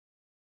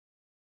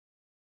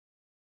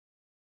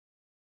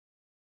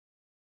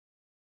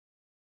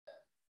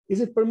Is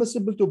it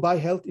permissible to buy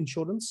health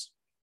insurance,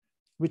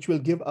 which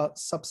will give a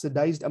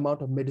subsidized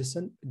amount of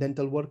medicine,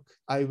 dental work,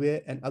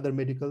 eyewear, and other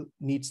medical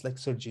needs like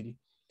surgery?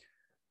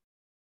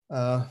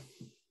 The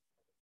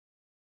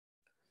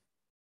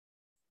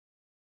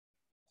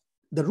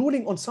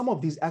ruling on some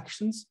of these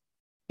actions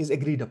is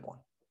agreed upon,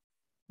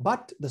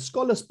 but the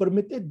scholars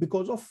permit it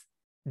because of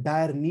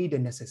dire need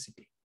and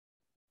necessity.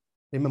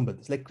 Remember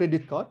this, like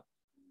credit card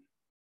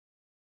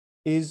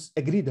is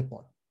agreed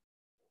upon.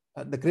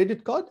 The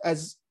credit card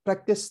as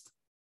practiced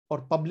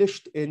or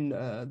published in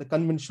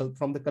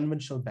from the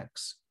conventional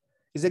banks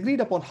is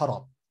agreed upon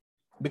haram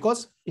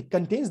because it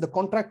contains, the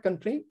contract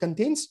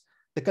contains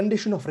the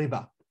condition of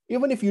riba.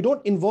 Even if you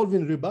don't involve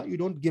in riba, you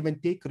don't give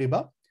and take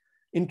riba,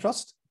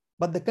 interest,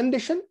 but the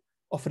condition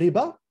of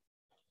riba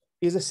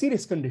is a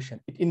serious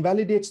condition. It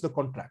invalidates the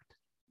contract.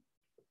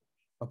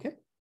 Okay.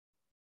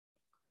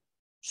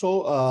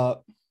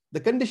 So the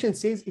condition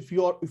says if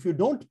you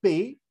don't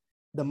pay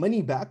the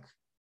money back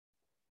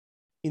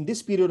in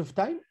this period of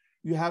time,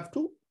 you have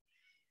to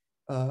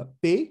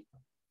pay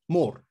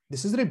more.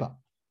 This is riba.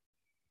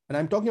 And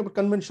I'm talking about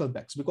conventional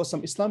banks because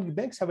some Islamic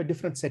banks have a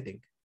different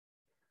setting.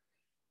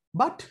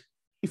 But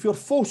if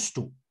you're forced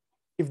to,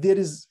 if there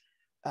is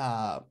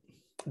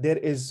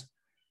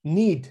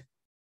need,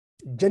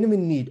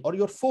 genuine need, or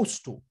you're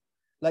forced to,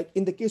 like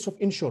in the case of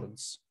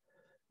insurance,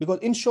 because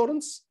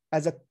insurance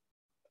as a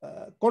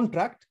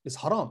contract is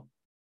haram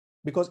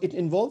because it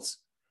involves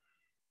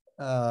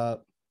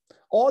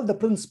all the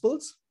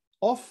principles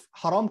of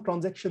haram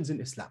transactions in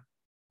Islam.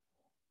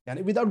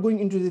 And without going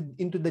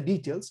into the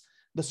details,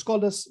 the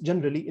scholars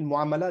generally in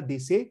muamala, they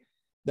say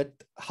that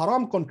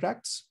haram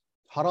contracts,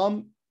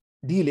 haram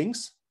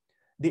dealings,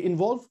 they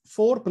involve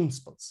 4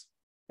 principles.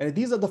 And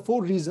these are the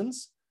 4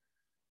 reasons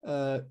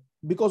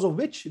because of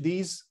which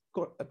these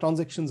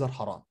transactions are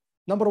haram.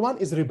 Number 1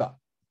 is riba,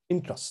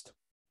 interest.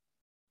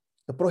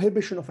 The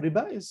prohibition of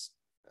riba is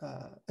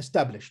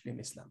established in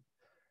Islam.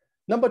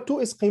 Number 2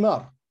 is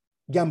qimar,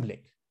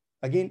 gambling.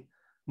 Again,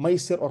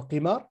 maisir or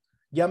qimar,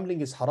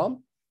 gambling is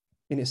haram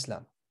in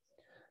Islam.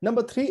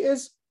 Number 3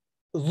 is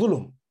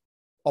zulum,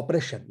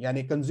 oppression,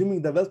 yani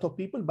consuming the wealth of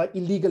people by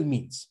illegal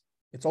means.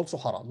 It's also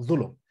haram,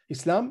 zulum.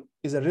 Islam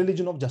is a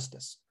religion of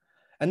justice.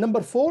 And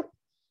number 4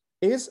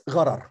 is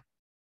gharar,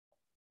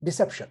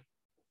 deception,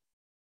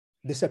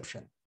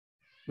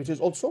 which is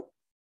also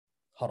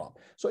haram.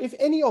 So if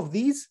any of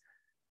these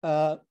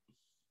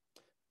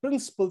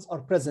principles are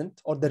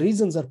present or the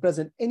reasons are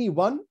present, any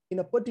one in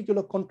a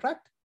particular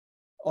contract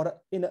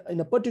or in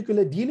a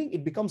particular dealing,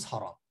 it becomes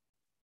haram.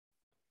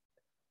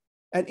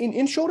 And in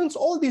insurance,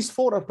 all these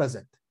 4 are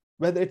present,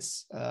 whether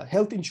it's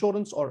health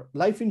insurance or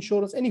life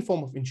insurance, any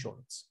form of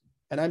insurance.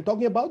 And I'm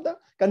talking about the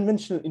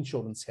conventional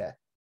insurance here.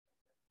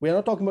 We are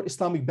not talking about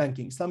Islamic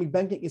banking. Islamic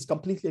banking is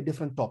completely a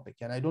different topic,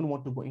 and I don't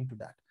want to go into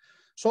that.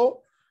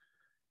 So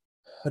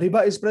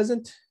riba is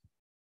present,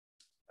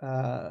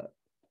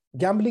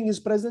 gambling is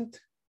present,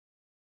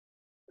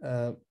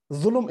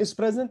 zulum is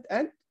present,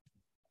 and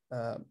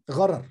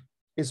gharar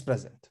is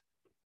present.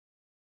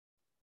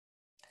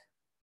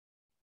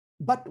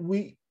 But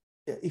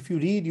if you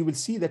read, you will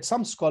see that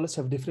some scholars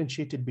have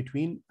differentiated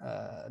between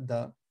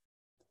the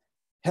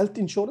health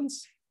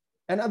insurance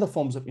and other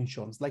forms of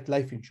insurance, like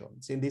life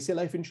insurance. And they say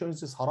life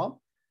insurance is haram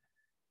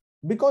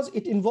because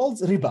it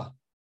involves riba,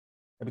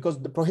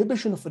 because the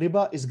prohibition of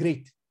riba is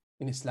great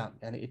in Islam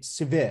and it's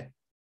severe.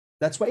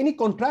 That's why any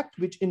contract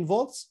which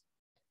involves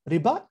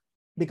riba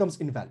becomes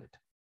invalid.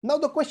 Now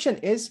the question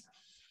is,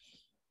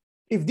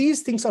 if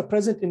these things are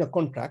present in a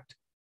contract,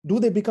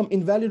 do they become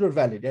invalid or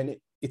valid? And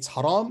it's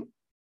haram,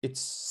 it's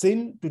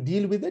sin to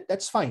deal with it,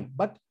 that's fine.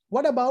 But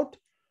what about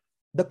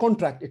the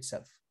contract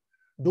itself?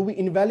 Do we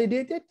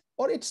invalidate it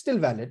or it's still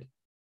valid?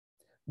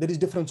 There is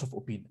difference of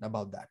opinion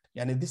about that.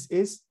 And this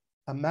is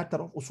a matter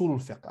of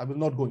usulul fiqh. I will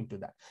not go into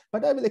that,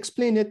 but I will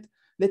explain it.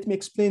 Let me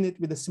explain it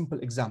with a simple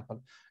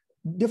example.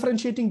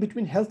 Differentiating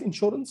between health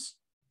insurance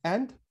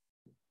and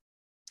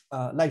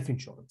life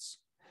insurance.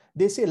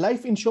 They say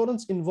life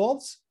insurance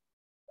involves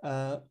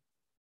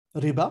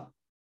riba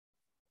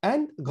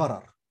and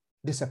gharar,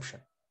 deception.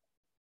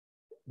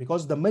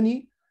 Because the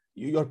money,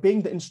 you're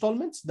paying the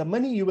installments, the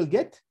money you will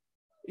get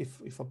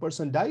if a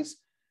person dies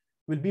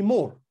will be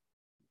more.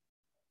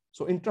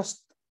 So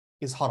interest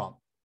is haram.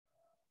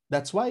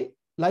 That's why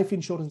life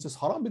insurance is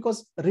haram,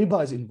 because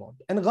riba is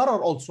involved. And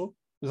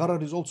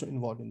gharar is also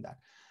involved in that.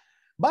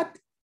 But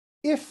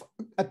if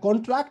a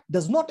contract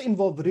does not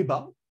involve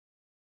riba,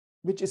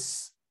 which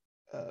is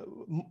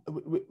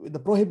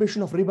the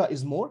prohibition of riba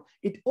is more,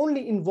 it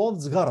only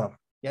involves gharar,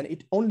 and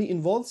it only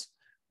involves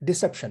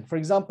deception. For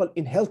example,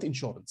 in health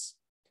insurance,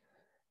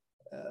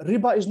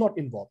 riba is not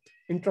involved,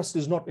 interest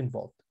is not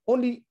involved,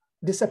 only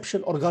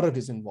deception or gharar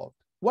is involved.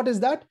 What is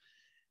that?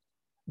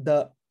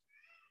 The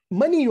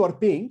money you are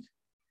paying,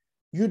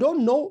 you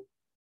don't know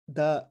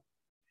the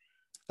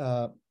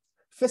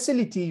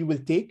facility you will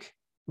take.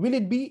 Will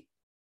it be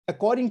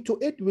according to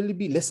it? Will it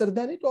be lesser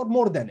than it or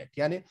more than it?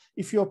 Yani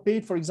if you are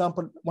paid, for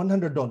example,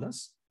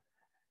 $100,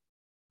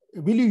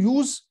 will you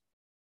use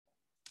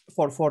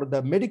for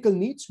the medical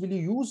needs, will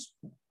you use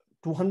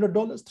 $200,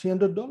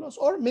 $300,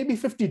 or maybe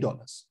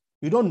 $50?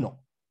 You don't know.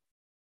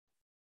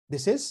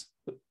 This is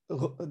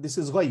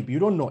ghaib. You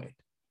don't know it.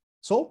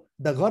 So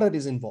the gharar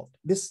is involved.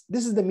 This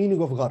is the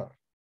meaning of gharar,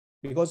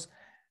 because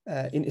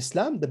in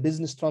Islam, the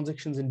business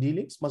transactions and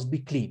dealings must be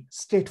clean,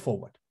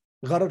 straightforward.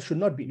 Gharar should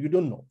not be, you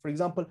don't know. For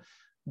example,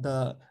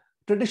 the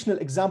traditional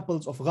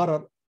examples of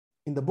gharar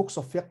in the books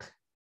of fiqh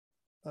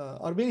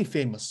are very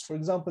famous. For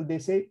example, they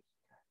say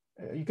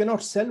you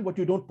cannot sell what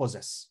you don't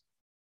possess.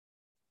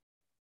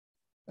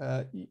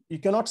 You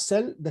cannot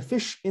sell the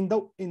fish in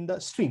the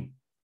stream.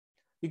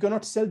 You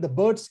cannot sell the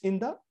birds in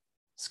the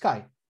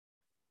sky,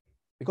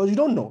 because you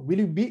don't know, will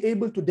you be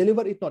able to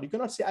deliver it or not? You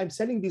cannot say, I'm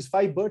selling these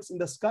 5 birds in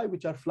the sky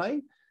which are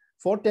flying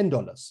for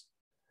 $10.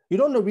 You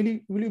don't know, will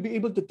you be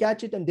able to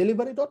catch it and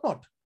deliver it or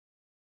not?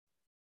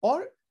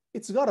 Or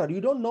it's gharar. You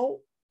don't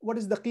know what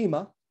is the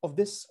qima of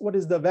this, what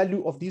is the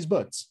value of these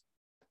birds.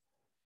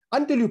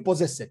 Until you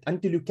possess it,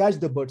 until you catch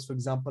the birds, for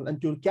example,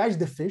 until you catch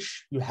the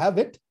fish, you have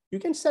it, you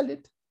can sell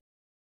it.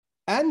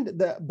 And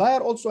the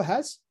buyer also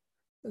has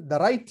the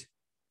right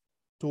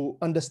to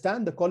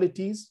understand the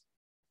qualities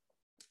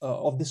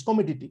of this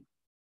commodity.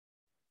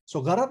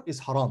 So gharar is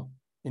haram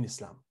in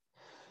Islam.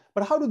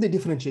 But how do they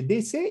differentiate? They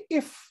say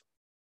if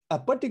a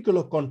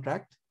particular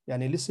contract,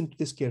 yani listen to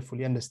this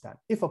carefully, understand.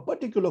 If a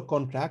particular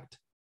contract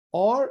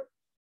or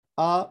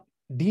a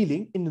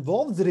dealing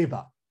involves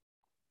riba,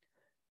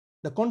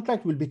 the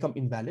contract will become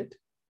invalid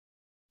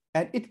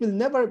and it will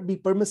never be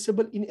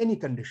permissible in any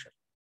condition,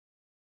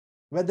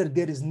 whether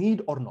there is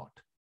need or not.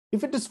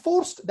 If it is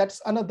forced,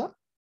 that's another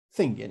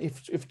thing. And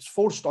if it's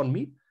forced on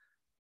me,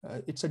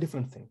 it's a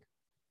different thing.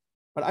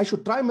 But I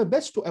should try my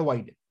best to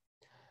avoid it.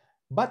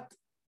 But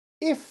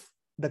if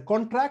the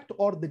contract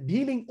or the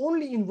dealing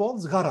only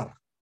involves gharar,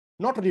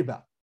 not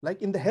riba,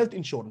 like in the health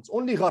insurance,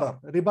 only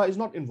gharar, riba is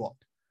not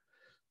involved.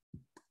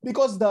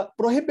 Because the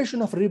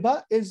prohibition of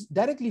riba is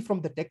directly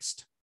from the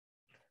text.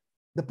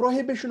 The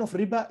prohibition of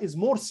riba is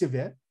more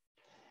severe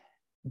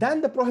than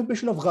the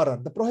prohibition of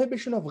gharar. The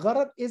prohibition of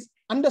gharar is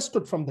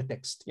understood from the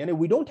text. Yani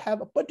we don't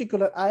have a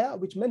particular ayah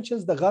which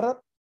mentions the gharar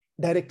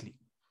directly.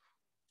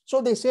 So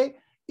they say,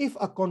 if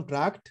a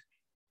contract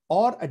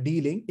or a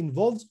dealing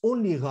involves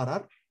only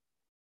gharar,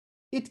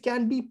 it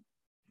can be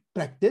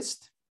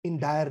practiced in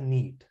dire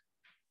need.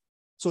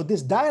 So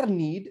this dire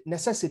need,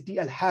 necessity,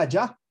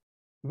 al-haja,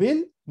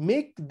 will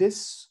make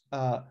this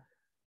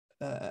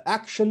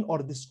action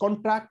or this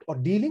contract or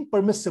dealing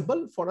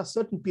permissible for a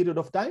certain period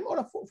of time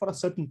or for a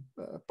certain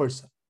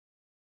person.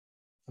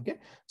 Okay,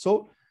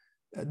 so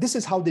this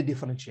is how they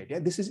differentiate. Yeah?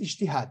 This is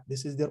ijtihad.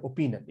 This is their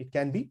opinion. It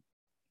can be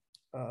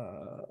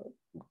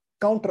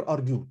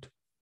counter-argued.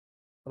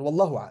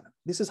 Wallahu a'lam.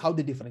 This is how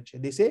they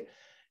differentiate. They say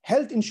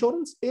health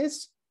insurance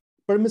is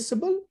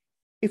permissible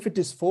if it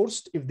is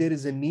forced, if there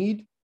is a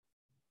need,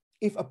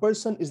 if a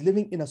person is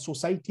living in a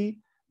society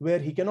where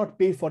he cannot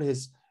pay for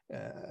his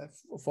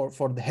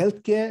for the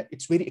health care,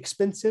 it's very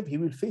expensive. He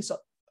will face a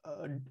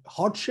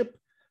hardship,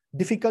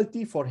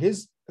 difficulty for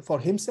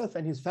himself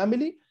and his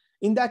family.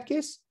 In that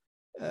case,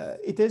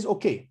 it is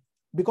okay,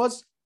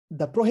 because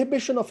the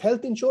prohibition of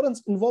health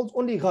insurance involves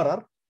only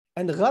gharar,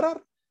 and gharar,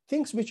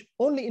 things which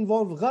only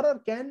involve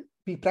gharar, can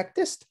be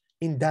practiced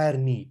in dire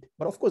need.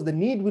 But of course, the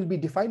need will be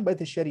defined by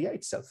the Sharia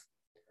itself.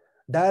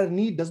 Dire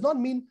need does not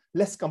mean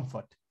less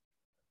comfort.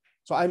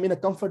 So I'm in a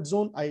comfort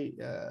zone.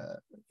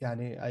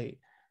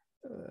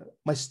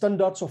 My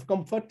standards of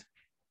comfort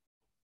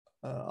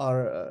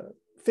are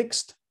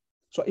fixed.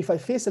 So if I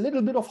face a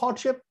little bit of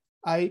hardship,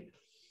 I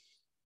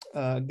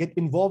get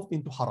involved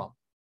into haram.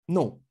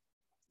 No,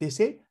 they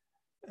say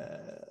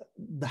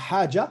the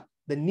haja,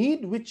 the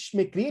need which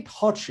may create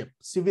hardship,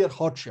 severe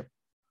hardship,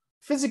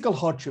 physical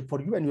hardship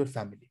for you and your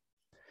family.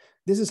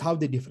 This is how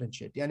they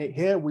differentiate. And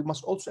here we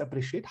must also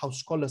appreciate how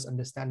scholars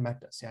understand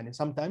matters. And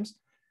sometimes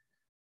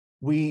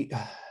and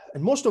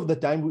most of the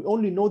time, we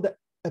only know the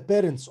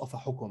appearance of a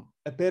hukm,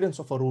 appearance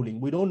of a ruling.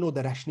 We don't know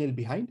the rationale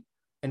behind,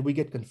 and we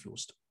get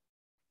confused.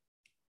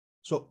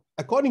 So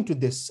according to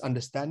this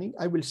understanding,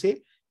 I will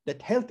say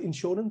that health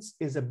insurance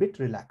is a bit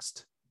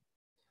relaxed.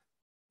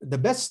 The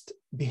best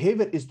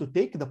behavior is to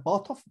take the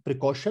path of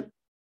precaution,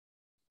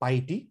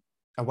 piety,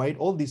 avoid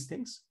all these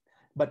things.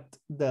 But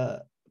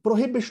the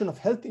prohibition of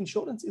health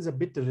insurance is a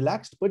bit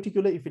relaxed,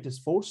 particularly if it is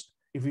forced,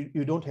 if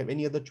you don't have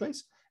any other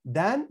choice,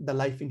 than the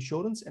life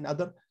insurance and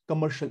other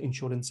commercial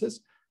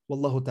insurances.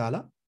 Wallahu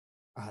ta'ala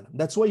a'lam.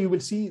 That's why you will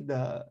see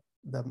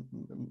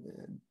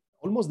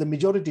almost the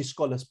majority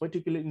scholars,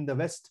 particularly in the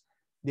West,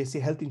 they say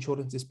health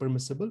insurance is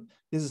permissible.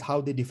 This is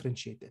how they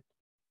differentiate it.